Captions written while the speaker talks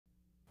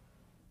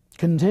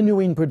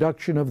Continuing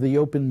production of The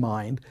Open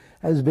Mind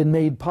has been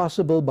made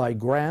possible by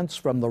grants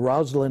from the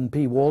Rosalind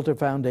P. Walter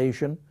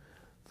Foundation,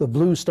 the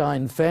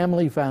Bluestein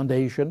Family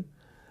Foundation,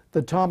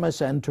 the Thomas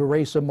and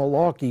Teresa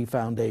Malarkey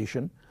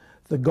Foundation,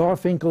 the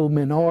Garfinkel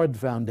Menard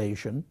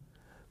Foundation,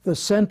 the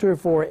Center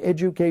for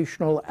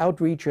Educational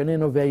Outreach and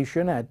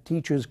Innovation at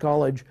Teachers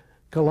College,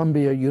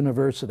 Columbia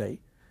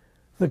University,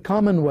 the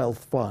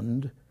Commonwealth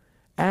Fund,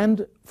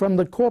 and from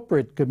the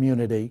corporate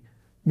community,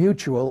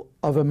 Mutual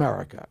of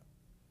America.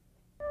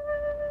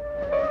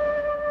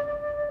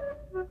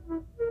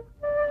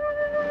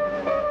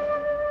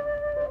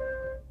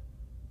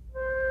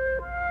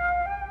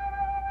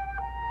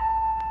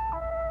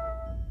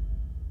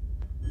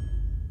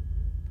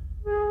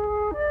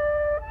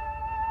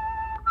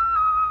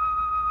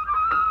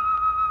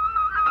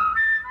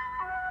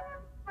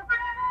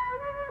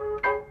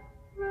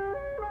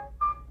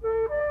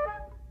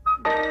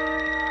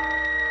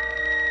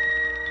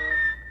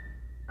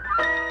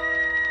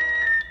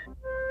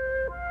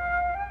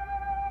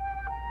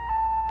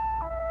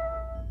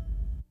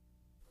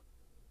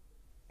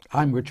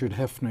 I'm Richard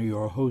Heffner,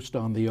 your host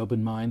on The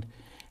Open Mind,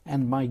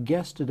 and my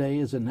guest today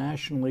is a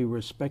nationally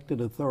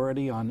respected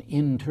authority on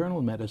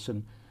internal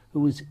medicine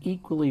who is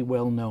equally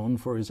well known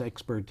for his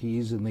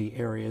expertise in the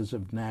areas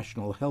of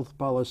national health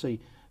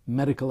policy,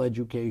 medical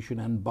education,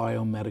 and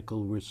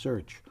biomedical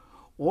research,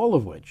 all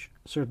of which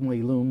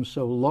certainly loom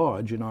so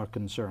large in our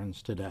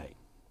concerns today.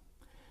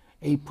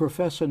 A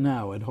professor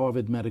now at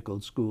Harvard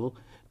Medical School,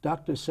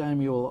 Dr.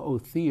 Samuel O.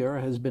 Thier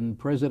has been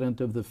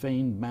president of the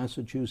famed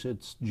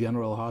Massachusetts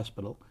General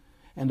Hospital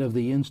and of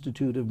the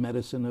Institute of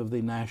Medicine of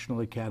the National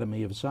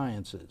Academy of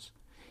Sciences.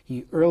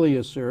 He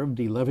earlier served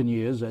 11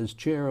 years as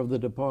chair of the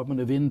Department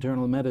of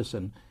Internal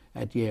Medicine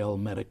at Yale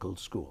Medical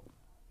School.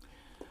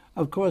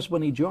 Of course,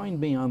 when he joined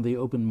me on The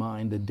Open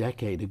Mind a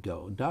decade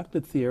ago, Dr.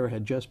 Thier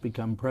had just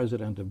become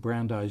president of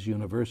Brandeis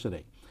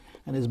University,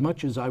 and as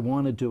much as I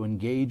wanted to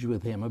engage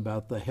with him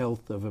about the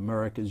health of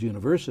America's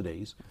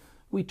universities,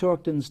 we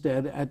talked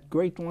instead at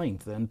great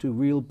length and to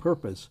real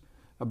purpose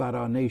about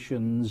our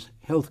nation's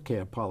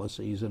healthcare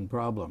policies and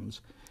problems,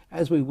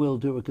 as we will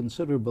to a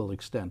considerable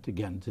extent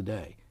again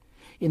today.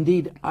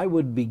 Indeed, I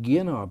would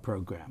begin our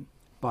program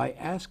by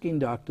asking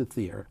Dr.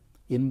 Thier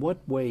in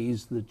what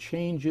ways the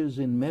changes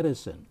in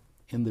medicine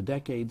in the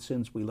decade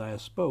since we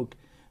last spoke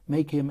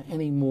make him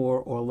any more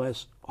or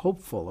less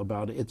hopeful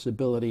about its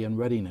ability and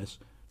readiness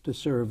to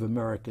serve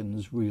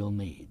Americans' real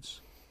needs.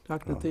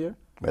 Dr. Thier?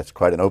 That's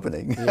quite an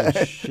opening.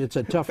 It's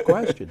a tough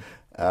question.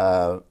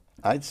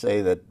 I'd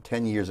say that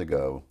 10 years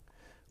ago,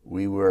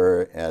 we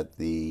were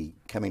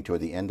coming toward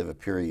the end of a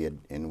period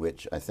in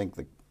which I think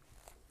the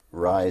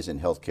rise in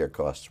healthcare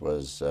costs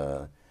was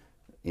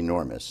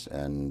enormous,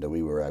 and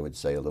we were, I would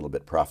say, a little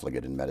bit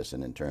profligate in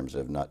medicine in terms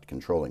of not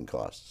controlling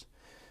costs.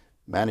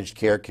 Managed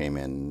care came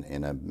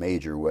in a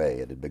major way.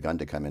 It had begun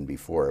to come in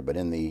before, but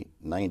in the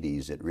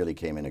 90s, it really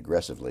came in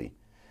aggressively,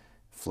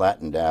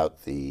 flattened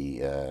out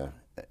the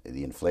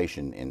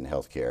inflation in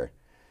healthcare,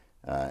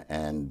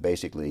 and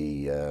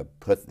basically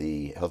put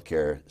the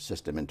healthcare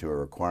system into a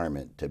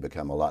requirement to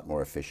become a lot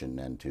more efficient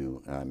and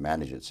to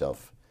manage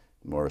itself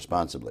more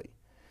responsibly.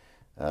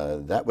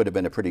 That would have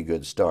been a pretty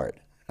good start.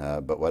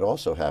 But what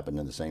also happened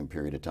in the same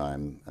period of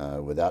time,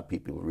 without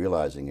people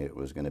realizing it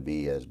was going to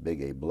be as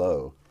big a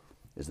blow,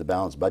 is the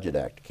Balanced Budget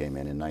Act came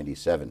in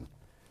 '97.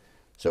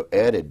 So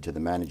added to the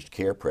managed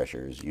care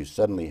pressures, you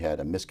suddenly had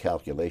a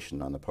miscalculation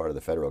on the part of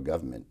the federal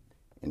government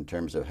in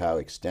terms of how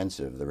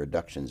extensive the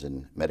reductions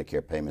in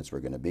Medicare payments were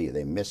going to be.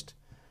 They missed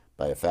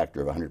by a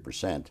factor of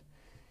 100%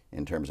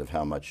 in terms of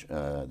how much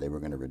they were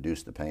going to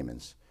reduce the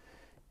payments.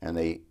 And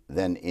they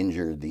then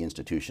injured the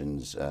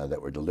institutions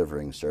that were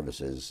delivering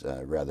services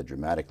rather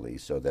dramatically,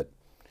 so that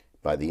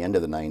by the end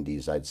of the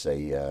 90s, I'd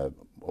say a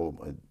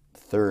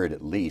third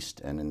at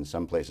least, and in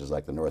some places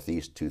like the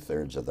Northeast,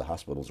 2/3 of the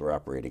hospitals were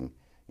operating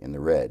in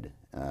the red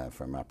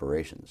from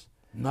operations.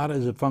 Not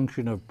as a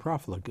function of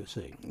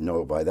profligacy.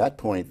 No, by that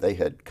point they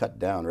had cut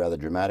down rather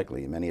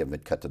dramatically. Many of them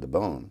had cut to the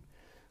bone.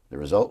 The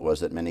result was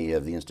that many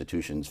of the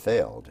institutions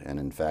failed, and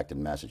in fact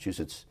in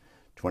Massachusetts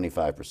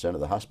 25%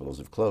 of the hospitals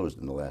have closed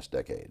in the last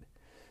decade.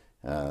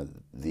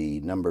 The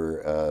number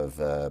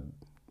of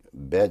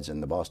beds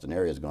in the Boston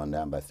area has gone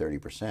down by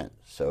 30%.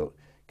 So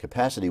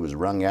capacity was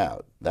wrung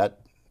out. That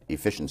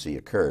efficiency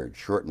occurred.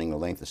 Shortening the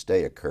length of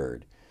stay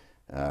occurred.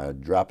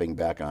 Dropping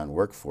back on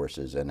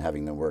workforces and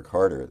having them work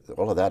harder,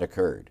 all of that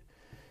occurred.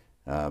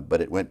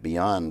 But it went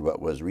beyond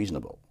what was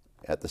reasonable.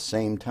 At the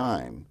same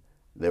time,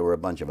 there were a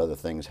bunch of other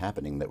things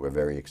happening that were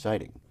very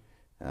exciting.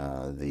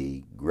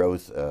 The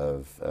growth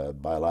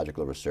of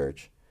biological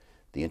research,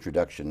 the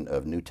introduction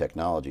of new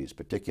technologies,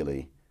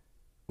 particularly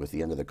with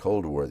the end of the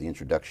Cold War, the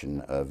introduction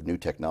of new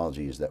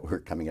technologies that were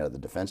coming out of the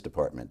Defense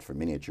Department for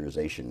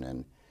miniaturization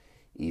and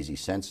easy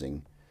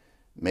sensing,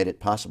 made it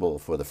possible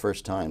for the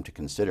first time to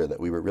consider that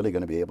we were really going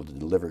to be able to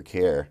deliver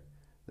care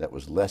that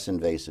was less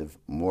invasive,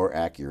 more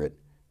accurate,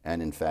 and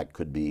in fact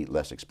could be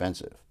less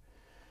expensive.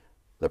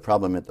 The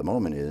problem at the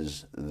moment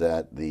is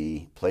that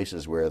the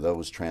places where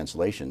those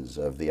translations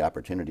of the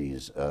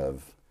opportunities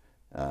of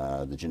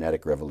the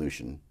genetic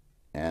revolution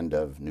and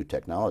of new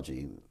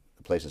technology,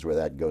 the places where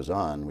that goes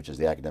on, which is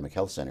the academic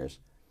health centers,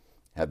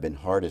 have been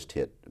hardest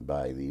hit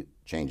by the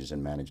changes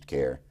in managed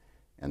care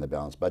and the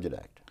Balanced Budget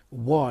Act.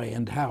 Why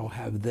and how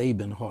have they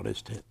been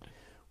hardest hit?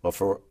 Well,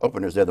 for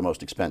openers, they're the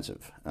most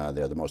expensive.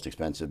 They're the most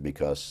expensive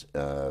because,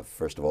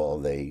 first of all,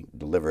 they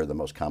deliver the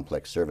most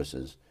complex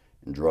services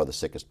and draw the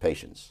sickest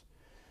patients.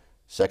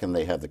 Second,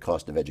 they have the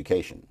cost of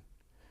education.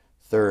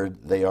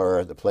 Third, they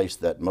are the place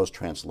that most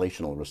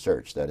translational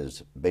research, that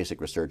is, basic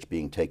research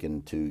being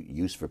taken to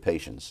use for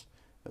patients,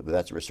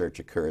 that research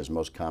occurs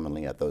most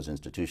commonly at those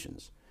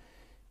institutions.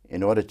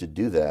 In order to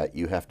do that,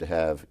 you have to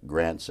have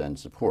grants and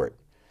support.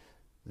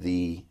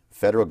 The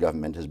federal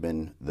government has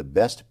been the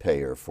best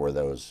payer for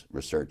those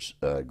research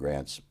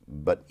grants,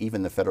 but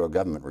even the federal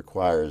government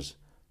requires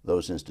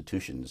those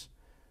institutions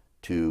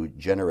to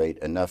generate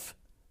enough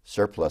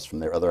surplus from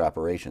their other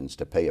operations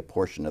to pay a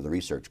portion of the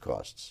research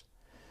costs.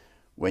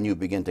 When you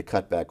begin to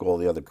cut back all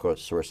the other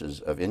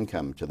sources of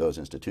income to those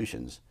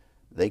institutions,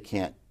 they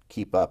can't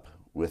keep up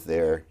with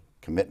their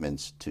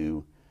commitments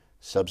to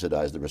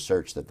subsidize the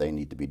research that they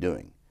need to be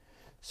doing.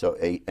 So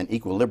an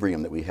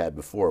equilibrium that we had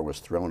before was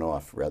thrown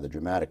off rather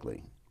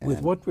dramatically.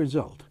 With what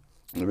result?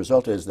 The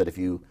result is that if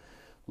you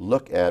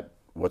look at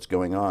what's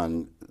going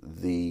on,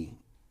 the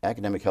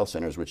academic health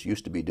centers, which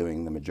used to be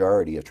doing the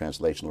majority of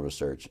translational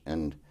research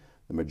and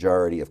the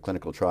majority of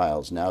clinical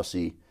trials, now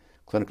see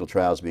clinical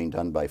trials being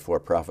done by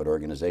for-profit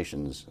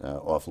organizations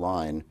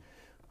offline,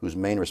 whose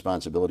main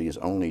responsibility is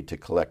only to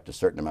collect a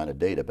certain amount of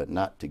data, but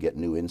not to get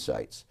new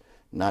insights,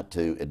 not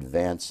to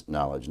advance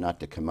knowledge, not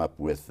to come up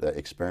with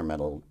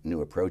experimental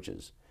new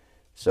approaches.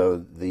 So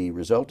the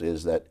result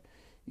is that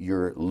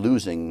you're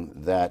losing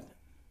that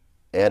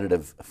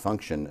additive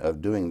function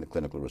of doing the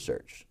clinical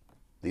research.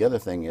 The other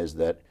thing is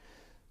that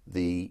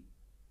the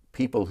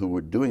people who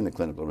were doing the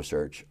clinical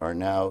research are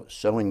now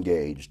so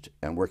engaged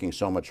and working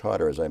so much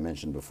harder, as I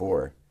mentioned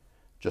before,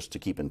 just to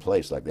keep in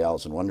place, like the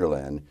Alice in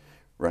Wonderland,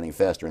 running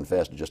faster and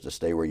faster just to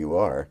stay where you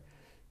are.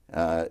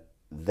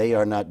 They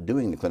are not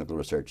doing the clinical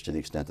research to the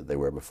extent that they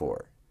were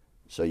before.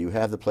 So you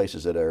have the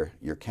places that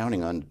you're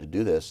counting on to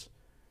do this,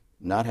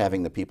 not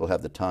having the people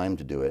have the time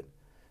to do it,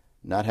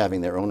 not having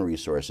their own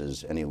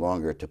resources any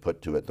longer to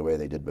put to it the way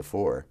they did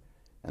before.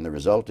 And the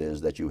result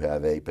is that you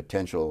have a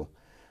potential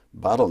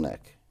bottleneck.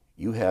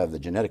 You have the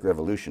genetic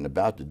revolution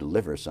about to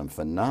deliver some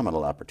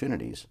phenomenal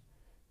opportunities,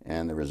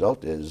 and the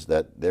result is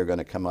that they're going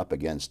to come up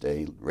against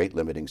a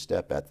rate-limiting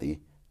step at the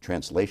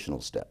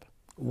translational step.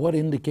 What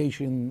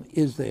indication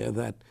is there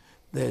that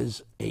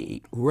there's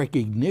a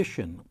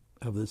recognition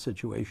of the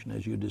situation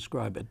as you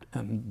describe it,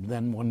 and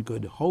then one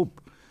could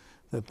hope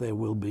that there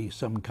will be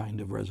some kind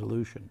of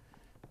resolution?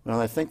 Well,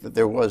 I think that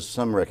there was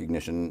some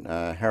recognition.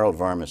 Harold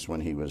Varmus,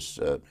 when he was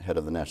head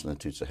of the National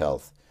Institutes of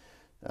Health,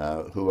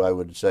 who I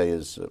would say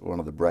is one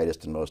of the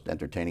brightest and most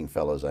entertaining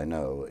fellows I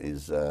know,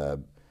 is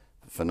a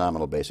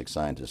phenomenal basic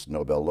scientist,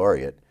 Nobel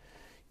laureate,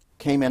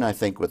 came in, I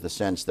think, with the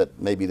sense that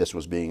maybe this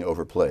was being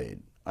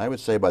overplayed. I would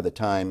say by the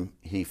time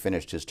he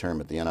finished his term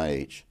at the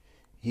NIH,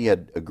 he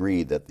had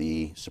agreed that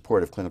the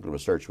support of clinical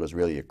research was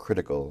really a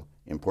critical,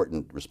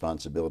 important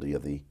responsibility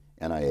of the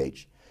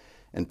NIH,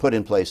 and put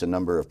in place a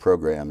number of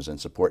programs and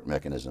support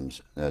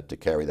mechanisms to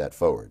carry that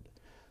forward.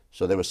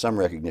 So there was some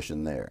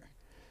recognition there.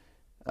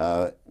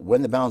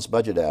 When the Balanced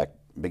Budget Act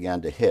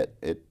began to hit,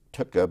 it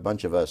took a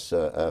bunch of us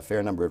a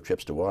fair number of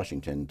trips to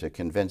Washington to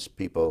convince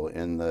people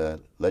in the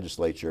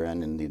legislature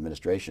and in the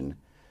administration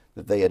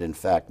that they had in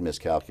fact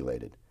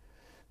miscalculated.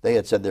 They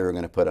had said they were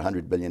going to put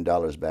 $100 billion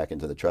back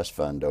into the trust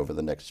fund over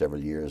the next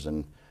several years,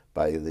 and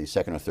by the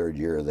second or third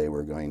year they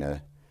were going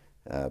to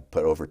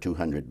put over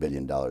 $200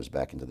 billion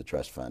back into the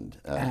trust fund.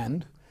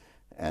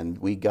 And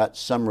we got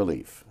some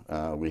relief.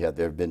 There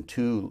have been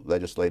 2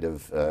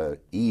 legislative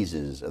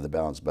eases of the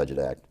Balanced Budget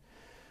Act.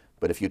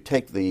 But if you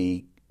take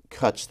the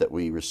cuts that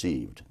we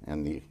received,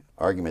 and the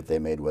argument they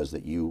made was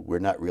that we're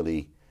not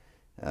really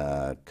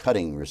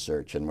cutting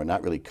research, and we're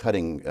not really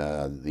cutting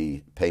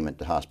the payment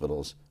to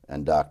hospitals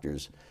and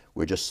doctors,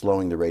 we're just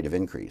slowing the rate of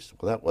increase.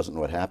 Well, that wasn't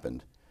what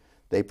happened.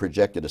 They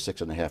projected a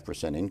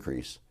 6.5%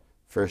 increase.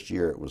 First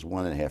year it was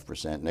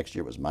 1.5%, next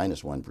year it was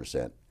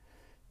 -1%.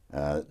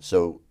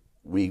 So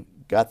we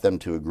got them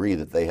to agree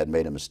that they had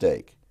made a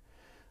mistake.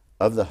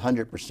 Of the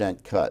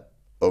 100% cut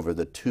over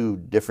the 2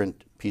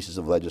 different pieces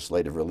of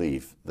legislative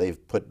relief,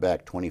 they've put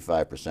back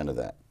 25% of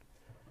that.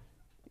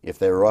 If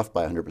they were off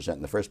by 100%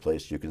 in the first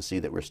place, you can see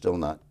that we're still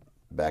not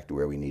back to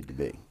where we need to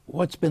be.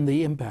 What's been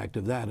the impact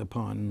of that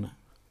upon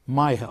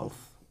my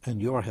health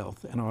and your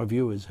health and our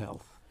viewers'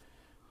 health?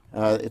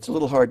 It's a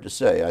little hard to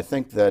say. I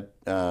think that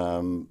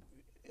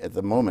at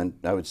the moment,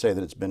 I would say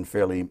that it's been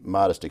fairly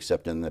modest,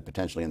 except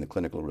potentially in the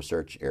clinical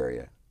research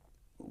area.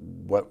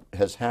 What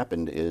has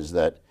happened is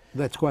that...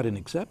 That's quite an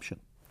exception.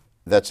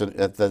 That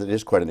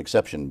is quite an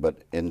exception,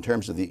 but in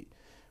terms of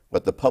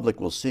what the public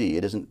will see,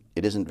 it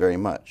isn't very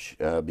much,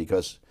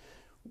 because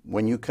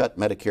when you cut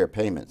Medicare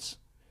payments,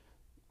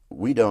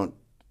 we don't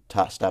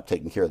stop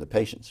taking care of the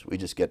patients. We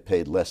just get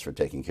paid less for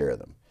taking care of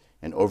them.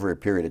 And over a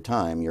period of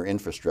time, your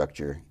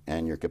infrastructure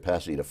and your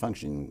capacity to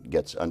function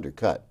gets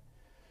undercut.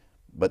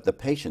 But the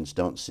patients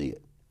don't see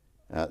it.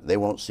 They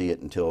won't see it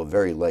until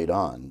very late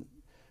on.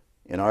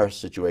 In our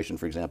situation,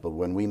 for example,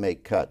 when we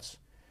make cuts,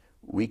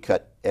 we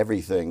cut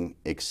everything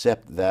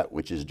except that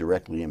which is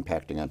directly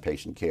impacting on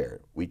patient care.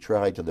 We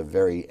try to the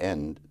very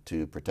end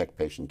to protect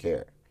patient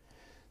care.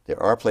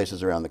 There are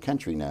places around the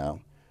country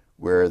now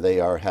where they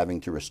are having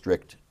to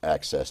restrict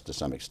access to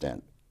some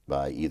extent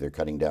by either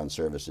cutting down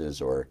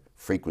services or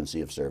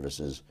frequency of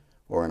services,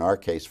 or in our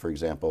case, for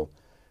example,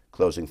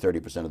 closing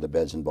 30% of the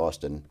beds in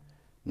Boston,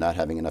 not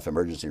having enough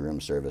emergency room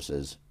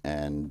services,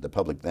 and the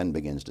public then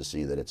begins to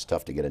see that it's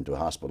tough to get into a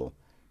hospital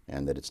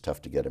and that it's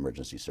tough to get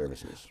emergency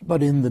services.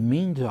 But in the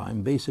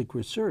meantime, basic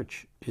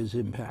research is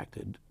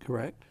impacted,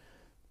 correct?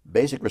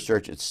 Basic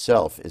research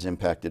itself is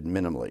impacted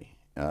minimally.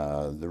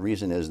 The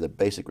reason is that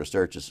basic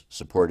research is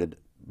supported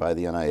by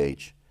the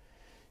NIH,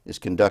 is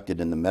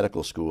conducted in the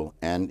medical school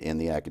and in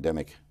the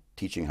academic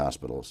teaching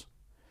hospitals,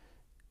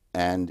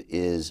 and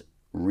is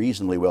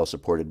reasonably well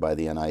supported by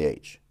the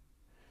NIH.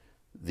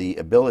 The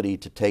ability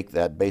to take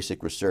that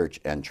basic research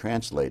and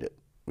translate it,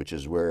 which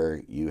is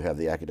where you have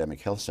the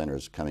academic health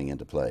centers coming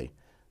into play,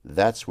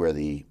 that's where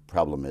the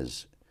problem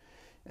is.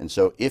 And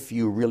so if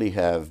you really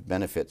have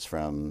benefits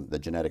from the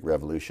genetic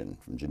revolution,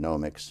 from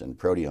genomics and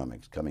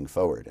proteomics coming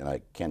forward, and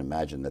I can't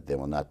imagine that there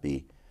will not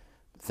be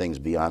things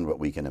beyond what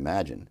we can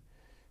imagine,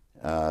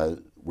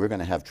 we're going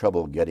to have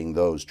trouble getting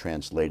those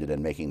translated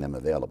and making them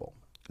available.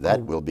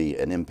 That will be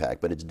an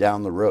impact, but it's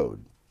down the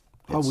road.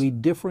 Are we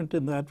different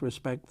in that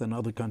respect than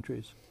other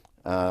countries?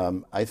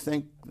 I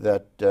think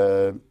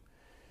that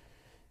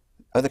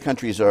other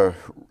countries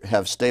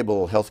have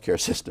stable healthcare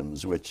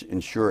systems which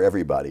insure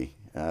everybody.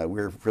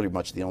 We're pretty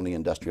much the only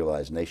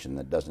industrialized nation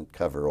that doesn't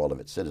cover all of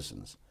its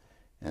citizens.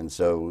 And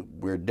so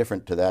we're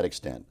different to that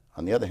extent.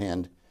 On the other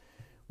hand,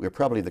 we're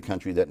probably the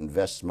country that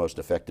invests most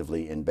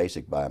effectively in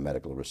basic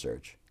biomedical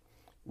research.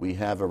 We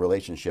have a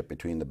relationship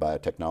between the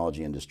biotechnology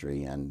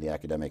industry and the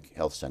academic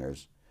health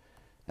centers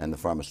and the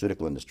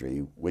pharmaceutical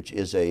industry, which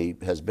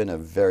has been a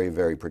very,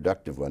 very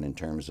productive one in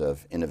terms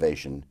of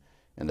innovation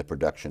and the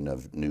production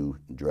of new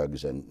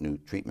drugs and new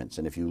treatments.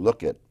 And if you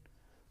look at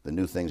the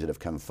new things that have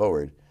come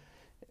forward,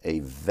 a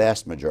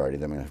vast majority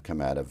of them have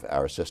come out of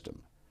our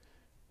system.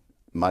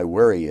 My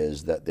worry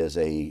is that there's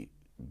a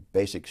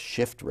basic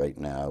shift right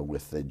now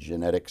with the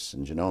genetics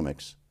and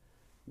genomics,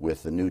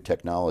 with the new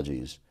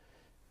technologies,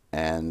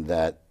 and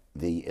that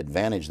the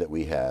advantage that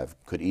we have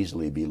could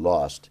easily be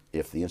lost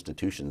if the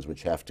institutions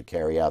which have to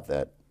carry out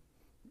that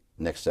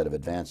next set of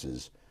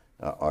advances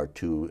are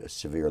too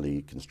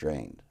severely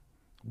constrained.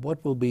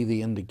 What will be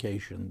the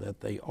indication that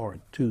they are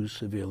too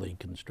severely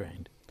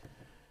constrained?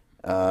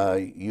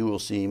 You will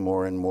see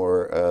more and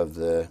more of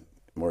the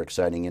more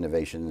exciting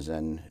innovations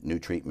and new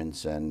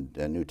treatments and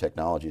new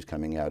technologies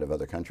coming out of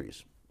other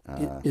countries.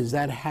 Is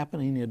that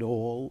happening at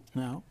all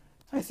now?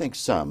 I think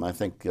some. I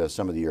think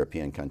some of the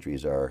European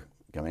countries are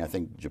coming. I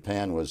think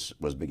Japan was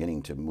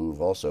beginning to move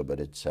also, but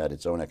it's had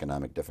its own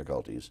economic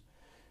difficulties.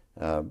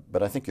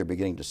 But I think you're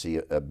beginning to see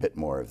a bit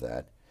more of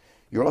that.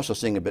 You're also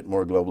seeing a bit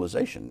more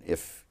globalization.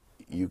 If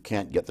you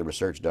can't get the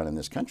research done in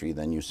this country,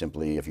 then you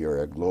simply, if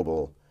you're a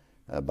global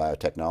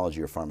biotechnology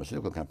or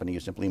pharmaceutical company,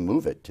 you simply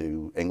move it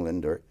to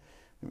England or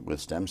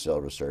with stem cell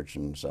research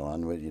and so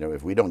on. You know,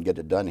 if we don't get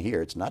it done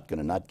here, it's not going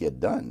to not get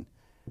done.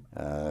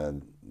 I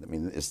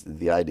mean,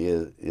 the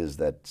idea is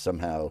that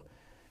somehow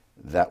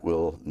that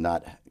will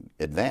not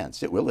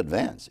advance. It will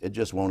advance. It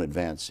just won't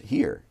advance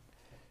here.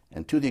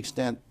 And to the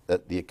extent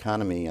that the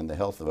economy and the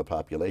health of a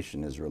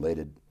population is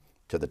related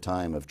to the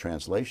time of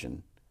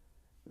translation,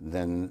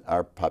 then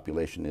our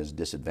population is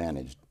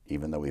disadvantaged,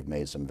 even though we've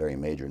made some very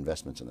major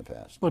investments in the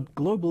past. But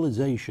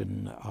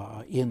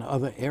globalization in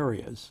other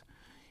areas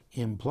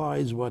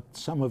implies what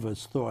some of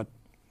us thought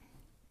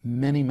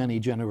many, many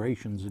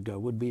generations ago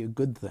would be a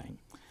good thing,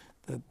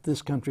 that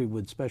this country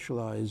would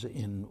specialize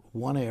in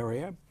one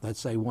area, let's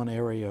say one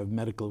area of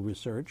medical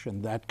research,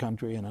 and that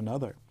country in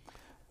another.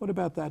 What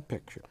about that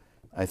picture?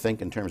 I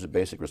think in terms of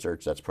basic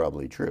research, that's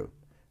probably true.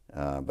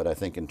 But I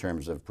think in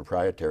terms of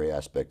proprietary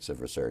aspects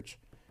of research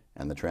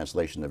and the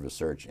translation of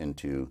research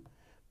into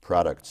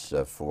products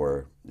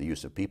for the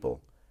use of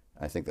people,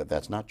 I think that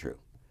that's not true.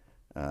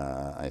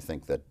 I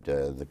think that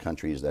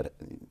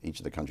each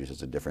of the countries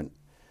has a different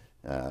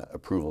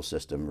approval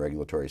system,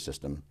 regulatory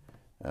system,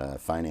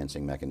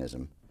 financing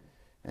mechanism,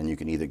 and you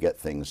can either get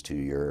things to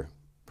your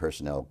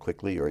personnel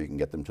quickly or you can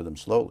get them to them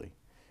slowly.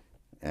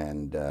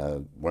 And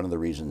one of the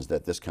reasons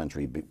that this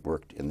country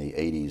worked in the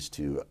 80s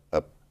to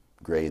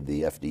upgrade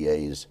the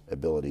FDA's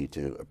ability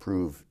to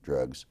approve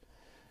drugs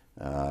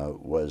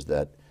was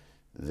that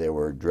there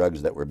were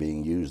drugs that were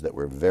being used that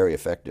were very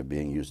effective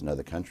being used in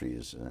other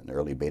countries, and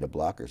early beta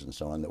blockers and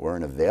so on, that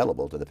weren't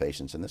available to the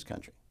patients in this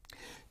country.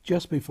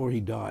 Just before he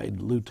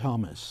died, Lou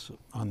Thomas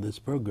on this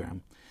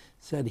program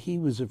said he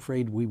was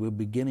afraid we were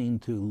beginning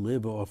to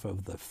live off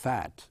of the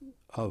fat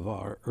of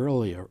our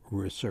earlier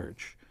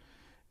research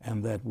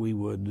and that we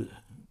would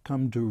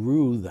come to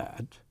rue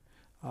that.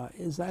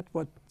 Is that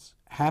what's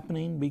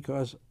happening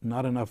because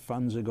not enough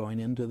funds are going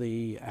into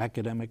the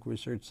academic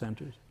research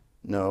centers?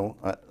 No.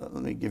 Let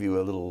me give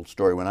you a little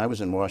story. When I was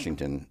in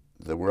Washington,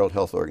 the World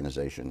Health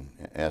Organization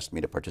asked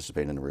me to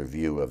participate in a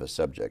review of a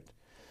subject.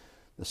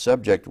 The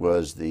subject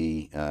was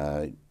the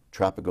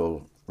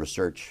tropical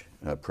research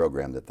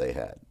program that they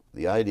had.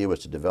 The idea was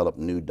to develop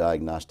new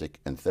diagnostic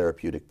and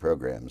therapeutic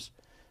programs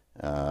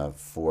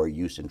for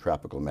use in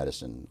tropical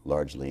medicine,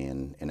 largely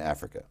in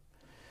Africa.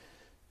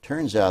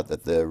 Turns out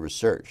that the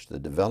research, the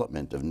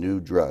development of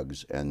new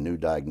drugs and new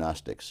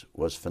diagnostics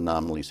was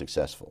phenomenally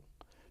successful.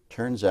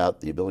 Turns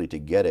out the ability to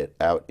get it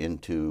out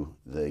into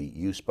the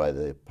use by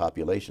the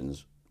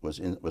populations was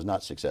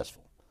not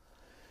successful.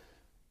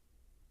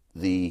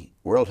 The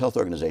World Health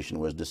Organization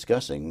was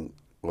discussing,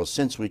 well,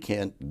 since we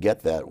can't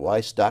get that,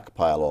 why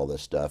stockpile all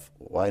this stuff?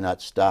 Why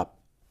not stop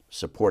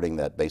supporting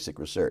that basic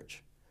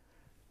research?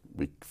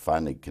 We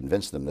finally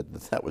convinced them that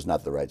that was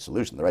not the right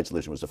solution. The right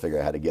solution was to figure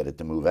out how to get it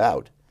to move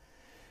out.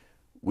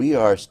 We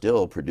are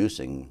still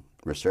producing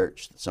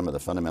research, some of the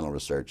fundamental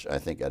research, I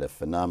think, at a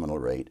phenomenal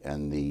rate,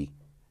 and the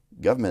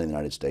government of the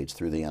United States,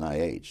 through the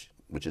NIH,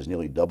 which has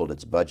nearly doubled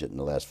its budget in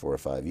the last 4 or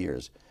 5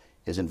 years,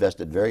 has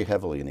invested very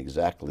heavily in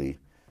exactly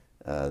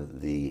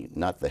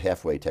not the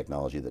halfway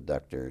technology that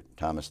Dr.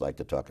 Thomas liked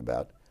to talk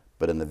about,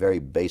 but in the very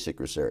basic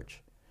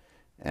research.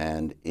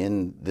 And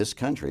in this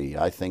country,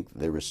 I think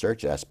the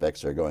research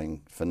aspects are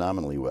going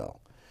phenomenally well.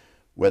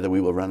 Whether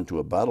we will run into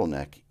a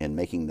bottleneck in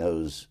making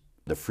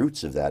the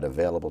fruits of that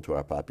available to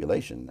our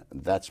population,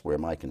 that's where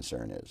my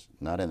concern is,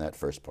 not in that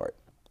first part.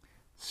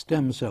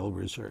 Stem cell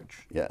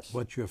research. Yes.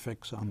 What's your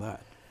fix on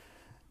that?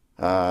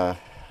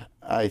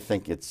 I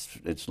think it's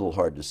a little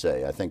hard to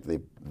say. I think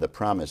the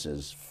promise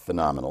is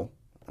phenomenal.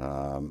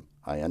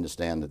 I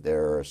understand that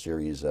there are a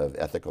series of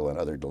ethical and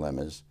other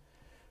dilemmas.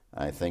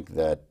 I think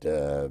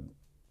that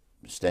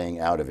staying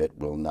out of it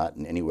will not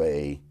in any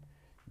way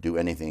do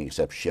anything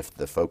except shift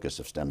the focus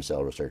of stem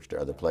cell research to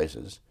other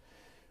places.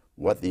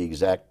 What the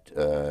exact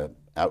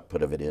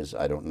output of it is,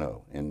 I don't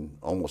know. In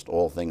almost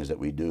all things that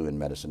we do in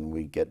medicine,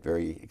 we get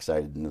very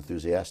excited and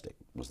enthusiastic.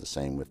 It was the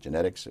same with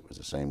genetics. It was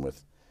the same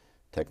with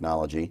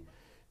technology.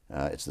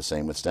 It's the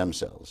same with stem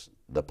cells.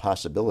 The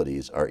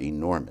possibilities are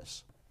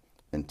enormous.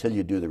 Until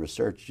you do the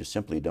research, you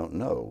simply don't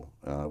know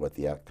what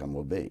the outcome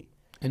will be.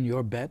 And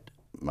your bet?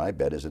 My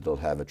bet is that it'll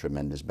have a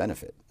tremendous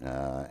benefit.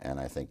 And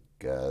I think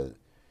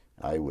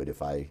I would,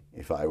 if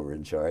I were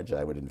in charge,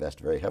 I would invest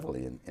very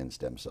heavily in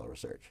stem cell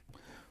research.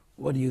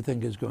 What do you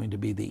think is going to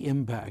be the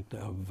impact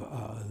of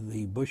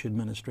the Bush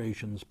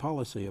administration's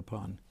policy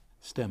upon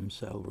stem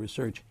cell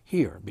research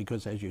here?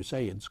 Because, as you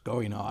say, it's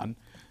going on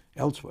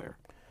elsewhere.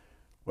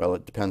 Well,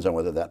 it depends on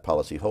whether that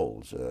policy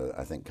holds.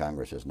 I think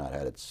Congress has not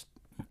had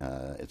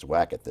its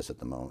whack at this at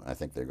the moment. I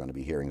think there are going to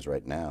be hearings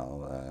right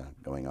now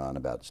going on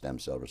about stem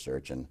cell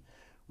research and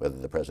whether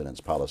the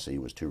president's policy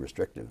was too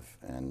restrictive.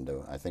 And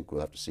I think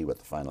we'll have to see what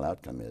the final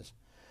outcome is.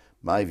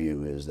 My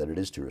view is that it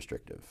is too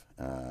restrictive,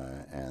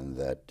 and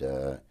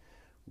that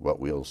what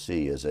we'll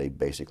see is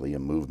basically a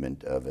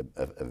movement of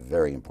a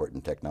very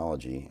important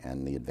technology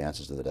and the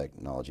advances of the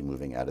technology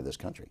moving out of this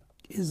country.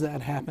 Is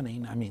that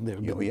happening? I mean,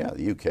 yeah,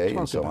 the UK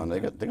and so on. They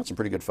got some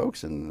pretty good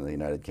folks in the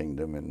United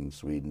Kingdom and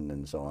Sweden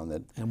and so on.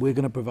 And we're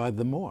going to provide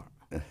them more.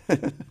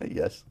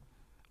 Yes.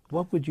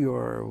 What would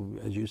your,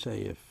 as you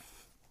say,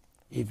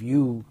 if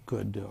you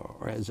could,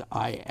 or as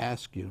I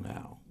ask you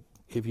now,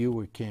 if you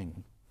were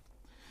king,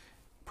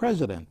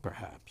 president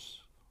perhaps,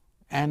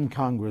 and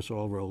Congress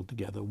all rolled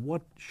together,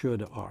 what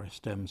should our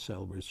stem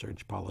cell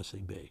research policy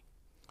be?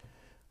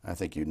 I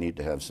think you need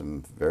to have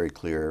some very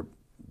clear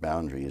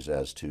boundaries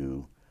as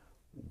to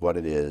what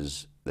it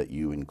is that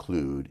you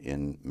include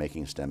in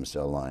making stem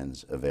cell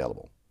lines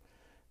available.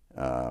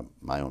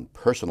 My own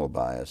personal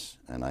bias,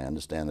 and I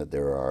understand that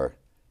there are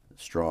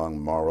strong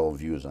moral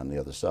views on the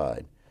other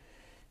side,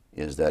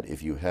 is that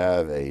if you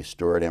have a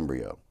stored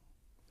embryo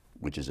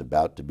which is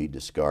about to be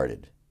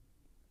discarded,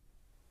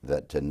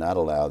 that to not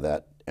allow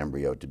that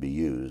embryo to be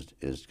used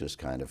is just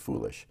kind of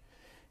foolish.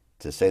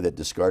 To say that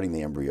discarding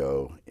the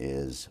embryo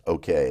is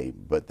okay,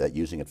 but that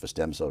using it for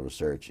stem cell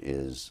research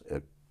is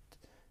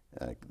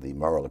the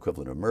moral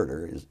equivalent of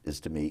murder is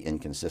to me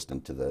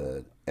inconsistent to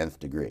the nth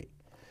degree.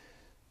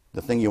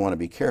 The thing you want to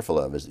be careful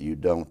of is that you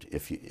don't,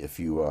 if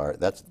you are,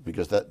 that's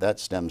because that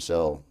stem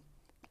cell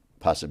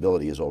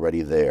possibility is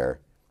already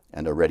there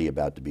and already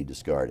about to be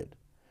discarded.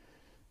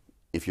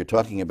 If you're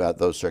talking about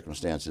those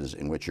circumstances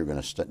in which you're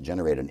going to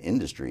generate an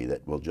industry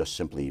that will just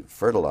simply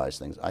fertilize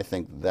things, I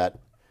think that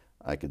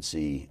I could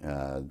see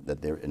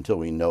that there, until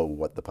we know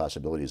what the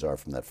possibilities are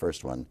from that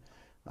first one,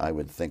 I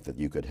would think that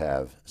you could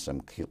have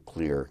some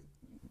clear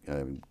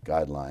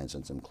guidelines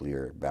and some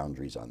clear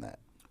boundaries on that.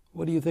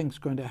 What do you think is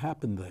going to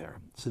happen there,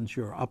 since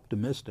you're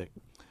optimistic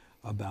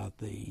about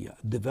the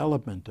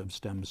development of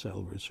stem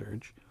cell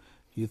research?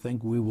 Do you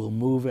think we will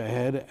move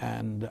ahead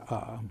and,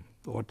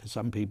 or to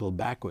some people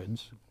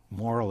backwards,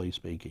 morally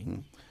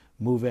speaking,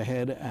 move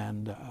ahead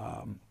and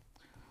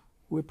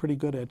we're pretty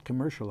good at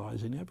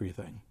commercializing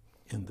everything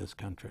in this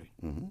country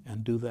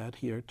and do that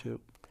here too?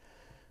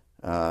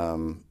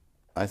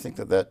 I think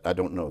that I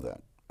don't know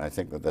that. I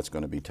think that that's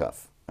going to be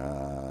tough.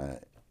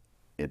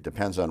 It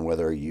depends on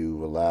whether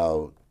you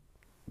allow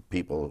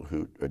people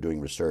who are doing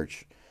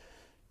research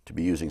to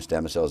be using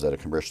stem cells that are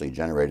commercially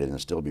generated and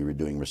still be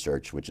doing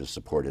research which is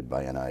supported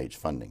by NIH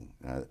funding.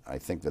 I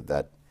think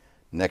that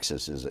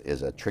nexus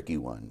is a tricky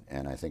one,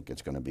 and I think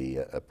it's going to be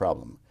a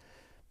problem.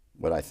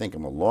 What I think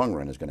in the long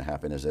run is going to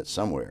happen is that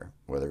somewhere,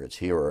 whether it's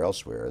here or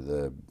elsewhere,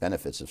 the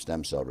benefits of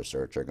stem cell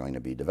research are going to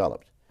be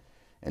developed.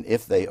 And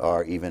if they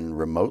are even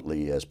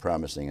remotely as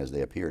promising as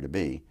they appear to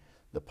be,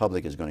 the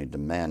public is going to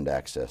demand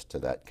access to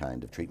that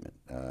kind of treatment.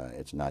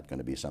 It's not going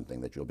to be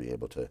something that you'll be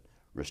able to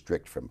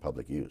restrict from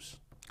public use.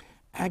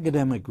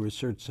 Academic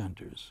research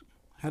centers,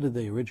 how did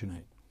they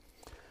originate?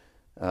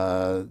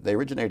 They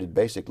originated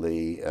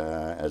basically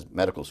as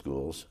medical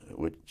schools,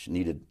 which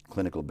needed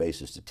clinical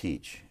basis to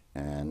teach,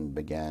 and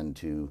began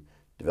to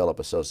develop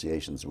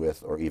associations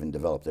with or even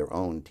develop their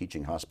own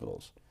teaching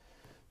hospitals.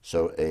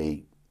 So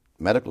a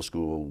medical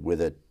school with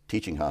a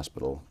teaching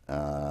hospital,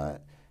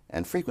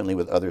 and frequently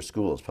with other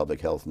schools,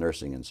 public health,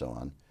 nursing, and so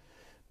on,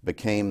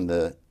 became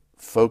the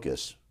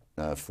focus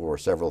for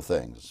several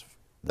things.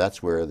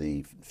 That's where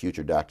the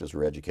future doctors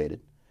were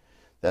educated.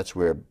 That's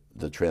where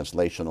the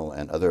translational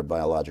and other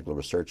biological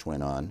research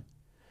went on.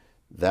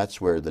 That's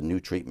where the new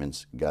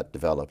treatments got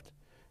developed.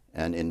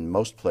 And in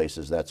most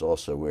places, that's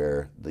also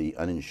where the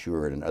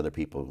uninsured and other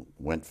people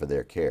went for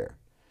their care.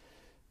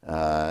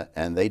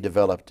 And they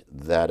developed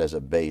that as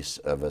a base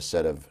of a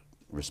set of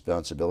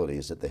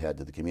responsibilities that they had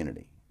to the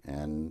community.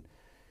 And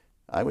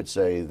I would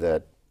say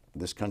that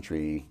this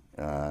country,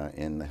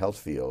 in the health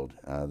field,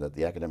 that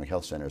the academic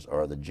health centers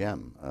are the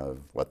gem of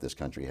what this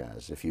country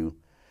has. If you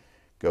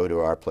go to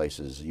our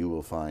places, you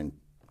will find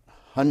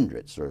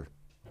hundreds, or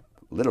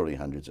literally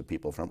hundreds, of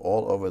people from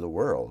all over the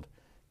world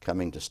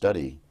coming to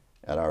study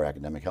at our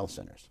academic health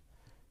centers.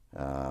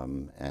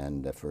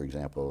 For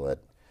example, at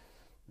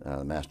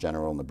Mass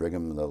General and the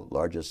Brigham, the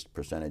largest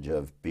percentage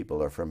of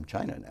people are from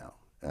China now,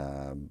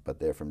 but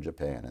they're from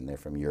Japan and they're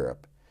from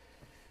Europe.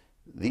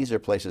 These are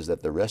places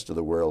that the rest of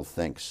the world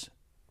thinks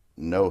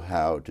know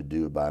how to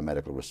do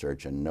biomedical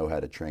research and know how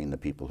to train the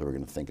people who are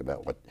going to think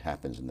about what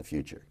happens in the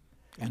future.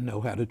 And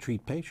know how to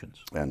treat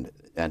patients. And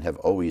have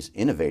always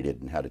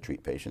innovated in how to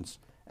treat patients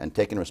and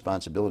taken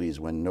responsibilities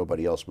when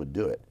nobody else would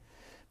do it.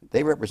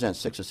 They represent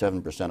 6 or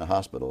 7% of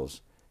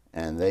hospitals,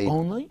 and they...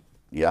 Only?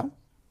 Yeah.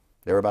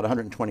 There are about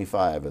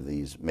 125 of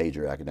these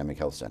major academic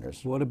health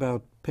centers. What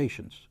about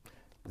patients?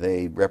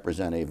 They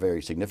represent a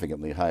very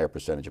significantly higher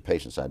percentage of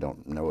patients. I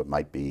don't know, it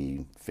might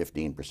be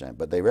 15%,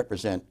 but they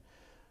represent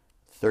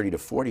 30 to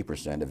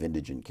 40% of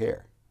indigent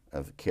care,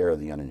 of care of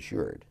the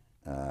uninsured.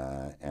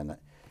 And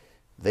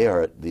they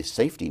are the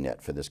safety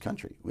net for this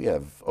country. We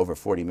have over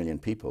 40 million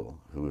people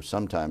who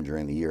sometime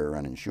during the year are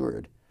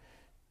uninsured.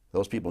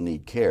 Those people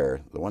need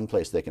care. The one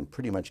place they can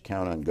pretty much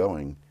count on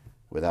going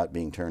without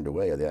being turned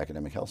away are the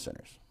academic health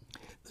centers.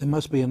 There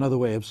must be another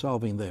way of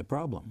solving their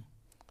problem.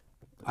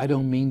 I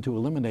don't mean to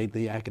eliminate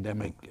the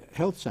academic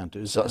health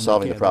centers.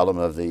 Solving the problem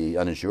of the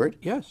uninsured?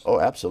 Yes. Oh,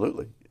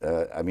 absolutely.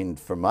 I mean,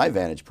 from my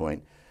vantage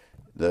point,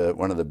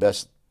 one of the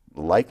best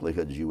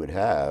likelihoods you would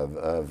have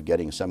of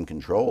getting some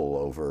control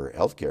over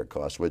healthcare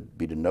costs would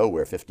be to know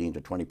where 15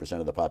 to 20%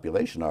 of the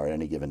population are at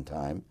any given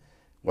time,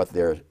 what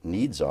their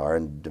needs are,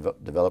 and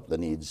develop the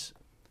needs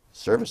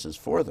services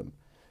for them.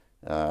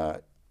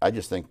 I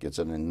just think it's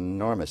an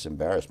enormous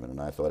embarrassment, and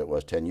I thought it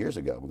was 10 years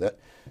ago.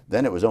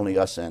 Then it was only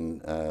us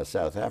and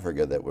South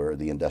Africa that were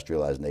the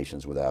industrialized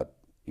nations without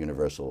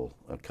universal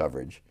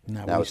coverage.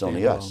 Now it's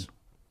only us.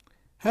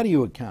 How do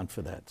you account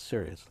for that,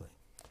 seriously?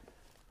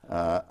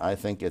 I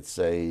think it's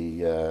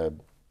a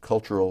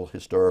cultural,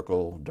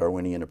 historical,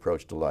 Darwinian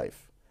approach to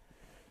life.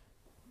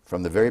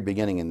 From the very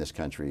beginning in this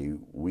country,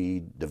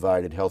 we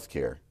divided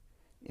healthcare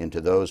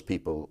into those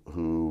people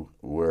who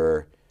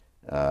were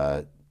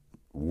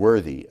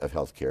worthy of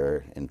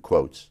healthcare, in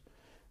quotes.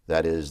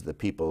 That is, the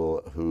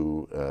people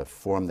who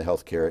formed the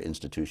healthcare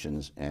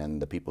institutions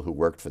and the people who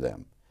worked for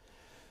them.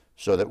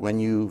 So that when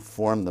you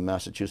formed the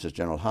Massachusetts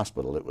General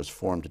Hospital, it was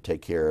formed to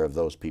take care of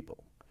those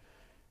people.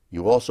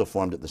 You also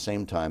formed at the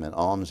same time an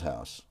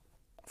almshouse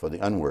for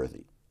the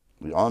unworthy.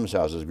 The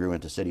almshouses grew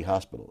into city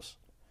hospitals.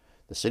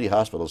 The city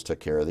hospitals took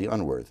care of the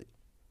unworthy.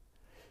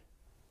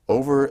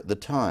 Over the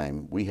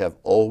time, we have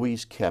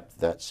always kept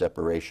that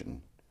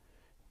separation,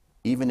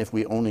 even if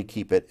we only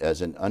keep it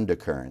as an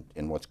undercurrent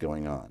in what's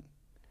going on.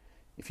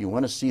 If you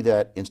want to see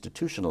that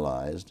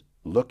institutionalized,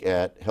 look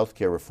at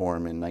healthcare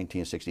reform in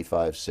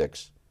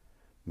 1965-6.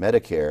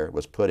 Medicare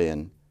was put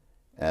in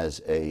as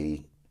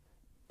an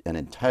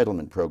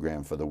entitlement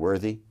program for the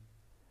worthy.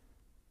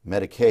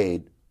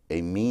 Medicaid,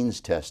 a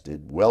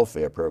means-tested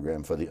welfare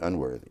program for the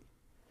unworthy.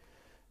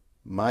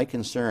 My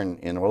concern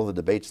in all the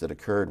debates that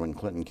occurred when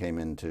Clinton came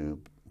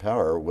into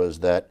power was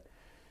that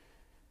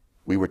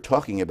we were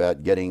talking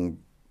about getting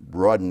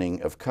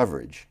broadening of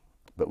coverage,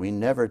 but we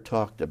never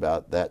talked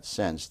about that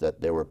sense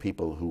that there were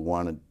people who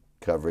wanted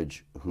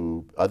coverage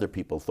who other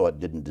people thought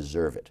didn't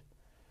deserve it.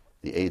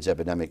 The AIDS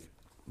epidemic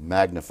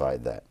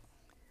magnified that.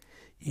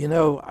 You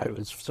know, I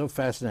was so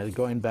fascinated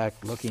going back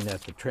looking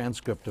at the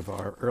transcript of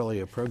our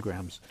earlier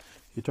programs.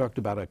 You talked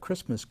about a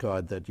Christmas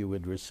card that you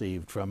had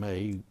received from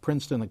a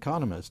Princeton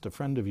economist, a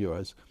friend of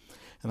yours.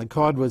 And the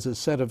card was a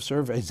set of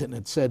surveys, and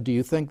it said, do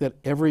you think that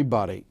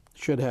everybody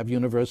should have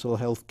universal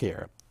health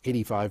care?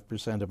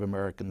 85% of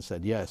Americans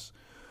said yes.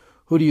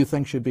 Who do you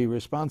think should be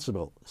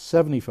responsible?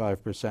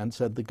 75%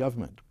 said the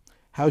government.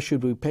 How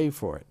should we pay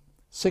for it?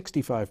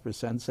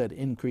 65% said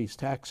increase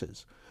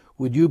taxes.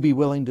 Would you be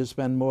willing to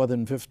spend more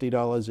than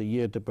 $50 a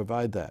year to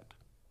provide that?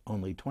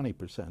 Only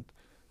 20%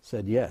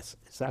 said yes.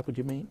 Is that what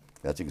you mean?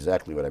 That's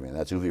exactly what I mean.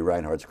 That's Uwe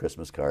Reinhardt's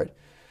Christmas card.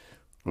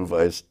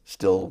 Uwe is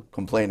still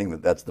complaining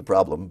that that's the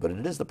problem, but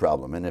it is the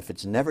problem. And if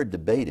it's never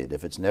debated,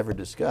 if it's never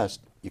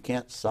discussed, you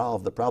can't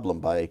solve the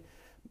problem by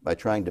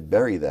trying to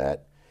bury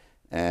that.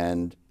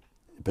 And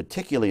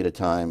particularly at a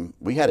time,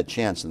 we had a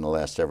chance in the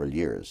last several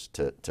years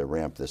to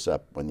ramp this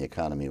up when the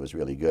economy was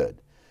really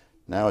good.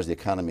 Now as the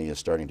economy is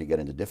starting to get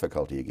into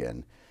difficulty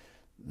again,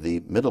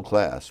 the middle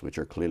class, which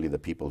are clearly the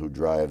people who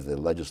drive the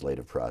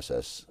legislative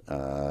process,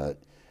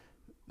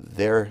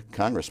 their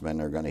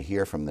congressmen are going to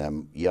hear from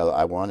them, yeah,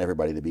 I want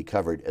everybody to be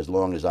covered as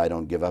long as I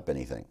don't give up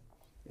anything,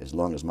 as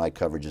long as my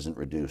coverage isn't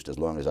reduced, as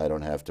long as I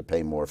don't have to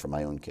pay more for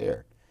my own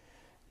care.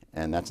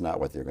 And that's not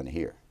what they're going to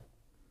hear.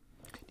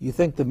 Do you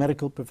think the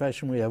medical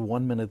profession, we have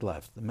 1 minute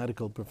left, the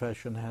medical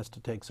profession has to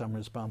take some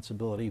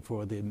responsibility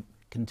for the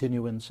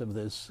continuance of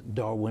this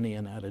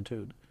Darwinian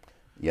attitude?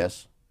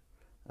 Yes,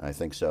 I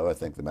think so. I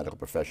think the medical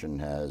profession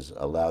has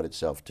allowed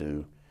itself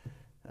to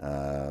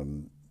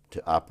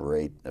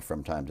operate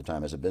from time to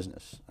time as a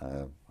business.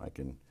 I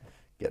can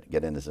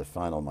get in as a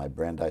final my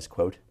Brandeis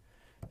quote.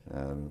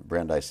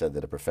 Brandeis said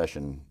that a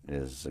profession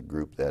is a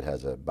group that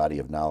has a body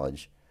of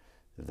knowledge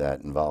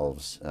that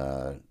involves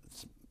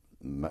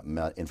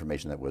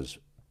information that was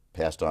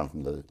passed on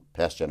from the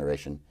past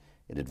generation.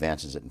 It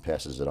advances it and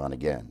passes it on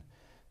again.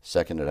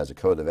 Second, it has a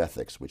code of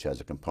ethics, which has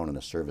a component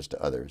of service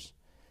to others.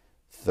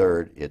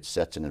 Third, it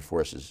sets and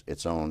enforces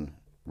its own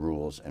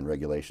rules and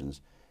regulations.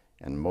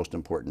 And most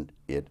important,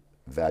 it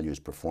values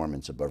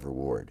performance above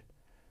reward.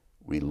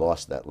 We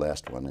lost that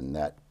last one, and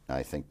that,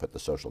 I think, put the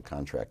social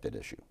contract at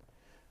issue.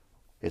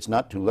 It's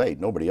not too late.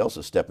 Nobody else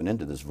is stepping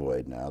into this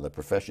void now. The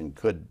profession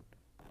could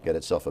get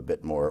itself a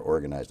bit more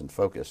organized and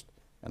focused,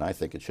 and I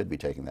think it should be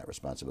taking that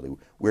responsibility.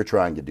 We're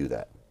trying to do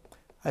that.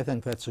 I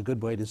think that's a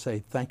good way to say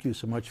thank you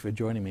so much for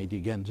joining me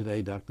again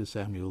today, Dr.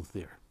 Samuel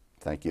Thier.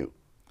 Thank you.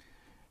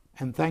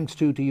 And thanks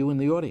too to you in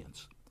the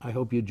audience. I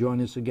hope you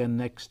join us again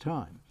next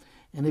time.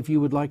 And if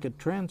you would like a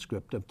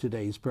transcript of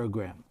today's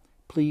program,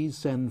 please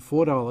send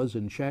 $4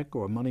 in check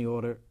or money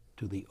order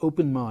to the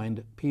Open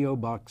Mind, P.O.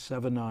 Box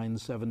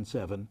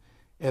 7977,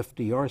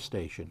 FDR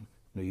Station,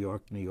 New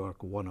York, New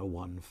York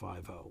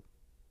 10150.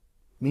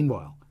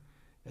 Meanwhile,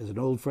 as an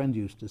old friend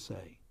used to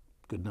say,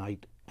 good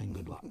night and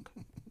good luck.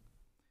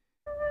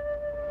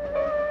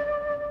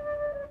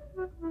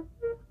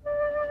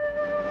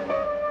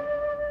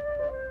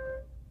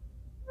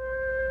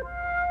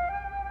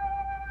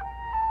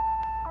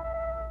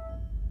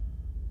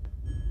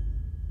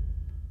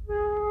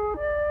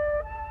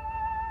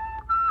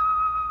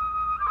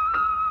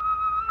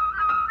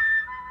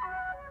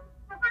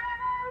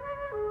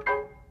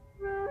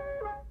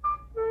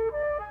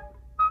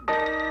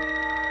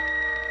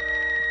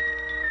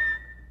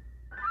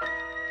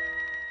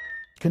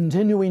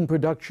 Continuing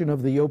production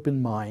of The Open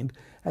Mind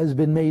has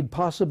been made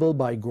possible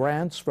by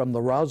grants from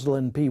the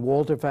Rosalind P.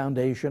 Walter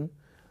Foundation,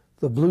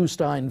 the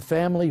Bluestein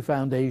Family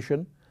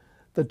Foundation,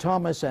 the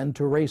Thomas and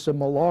Teresa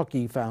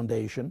Malarkey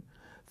Foundation,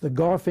 the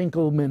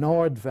Garfinkel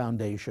Menard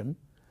Foundation,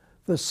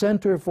 the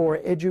Center for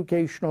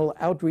Educational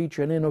Outreach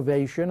and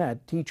Innovation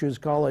at Teachers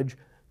College,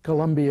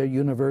 Columbia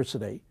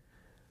University,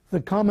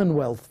 the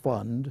Commonwealth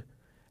Fund,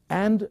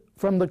 and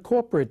from the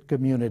corporate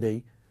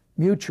community,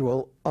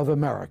 Mutual of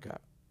America.